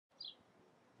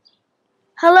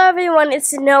Hello everyone,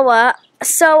 it's Noah.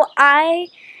 So I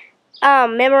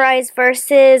memorize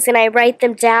verses and I write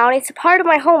them down. It's a part of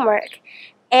my homework.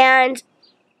 And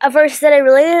a verse that I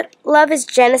really love is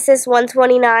Genesis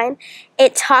 1:29.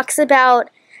 It talks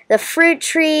about the fruit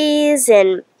trees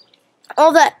and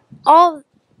about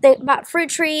fruit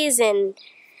trees and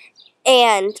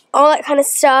all that kind of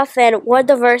stuff. And what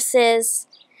the verse is: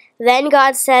 then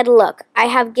God said, "Look, I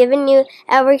have given you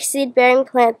every seed-bearing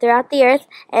plant throughout the earth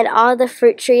and all the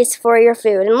fruit trees for your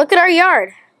food." And look at our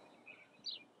yard.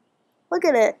 Look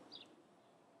at it.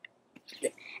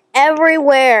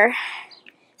 Everywhere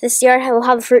this yard will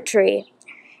have a fruit tree.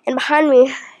 And behind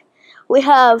me, we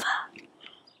have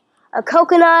a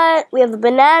coconut, we have a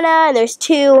banana, and there's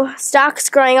 2 stalks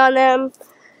growing on them.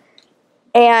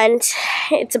 And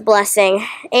it's a blessing.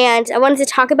 And I wanted to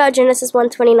talk about Genesis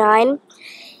 1:29.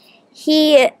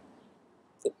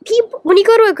 When you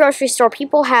go to a grocery store,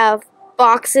 people have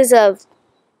boxes of,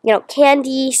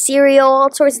 candy, cereal,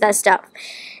 all sorts of that stuff.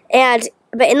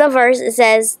 But in the verse it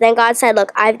says, "Then God said,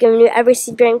 look, I've given you every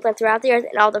seed-bearing plant throughout the earth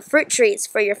and all the fruit trees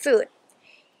for your food."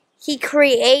 He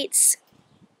creates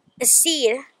a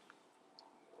seed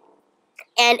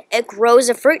and it grows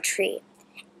a fruit tree.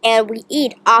 And we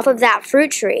eat off of that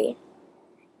fruit tree.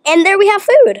 And there we have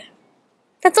food.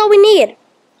 That's all we need.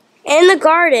 And in the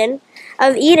Garden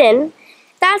of Eden,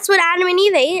 that's what Adam and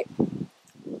Eve ate.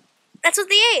 That's what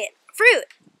they ate. Fruit.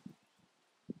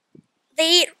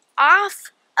 They ate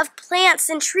off of plants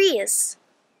and trees.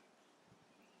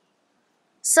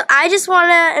 So I just want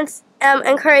to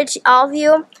encourage all of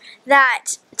you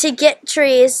to get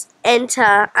trees and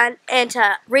to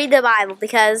read the Bible,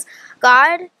 because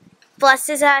God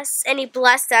blesses us, and He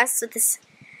blessed us with this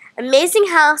amazing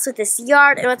house, with this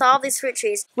yard, and with all these fruit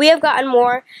trees. We have gotten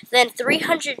more than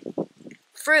 300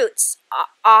 fruits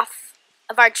off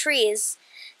of our trees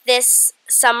this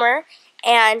summer,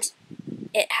 and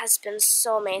it has been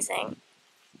so amazing.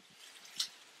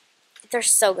 They're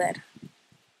so good.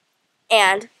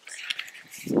 And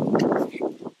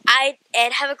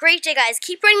have a great day, guys.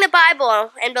 Keep reading the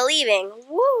Bible and believing.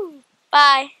 Woo!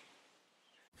 Bye.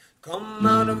 Come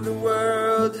out of the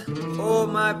world, oh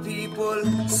my people,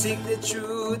 seek the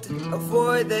truth,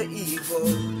 avoid the evil,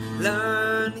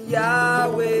 learn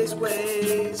Yahweh's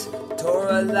ways.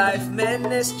 Torah Life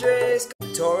Ministries,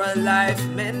 Torah Life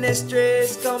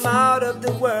Ministries, come out of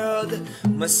the world,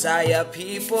 Messiah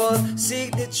people,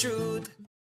 seek the truth.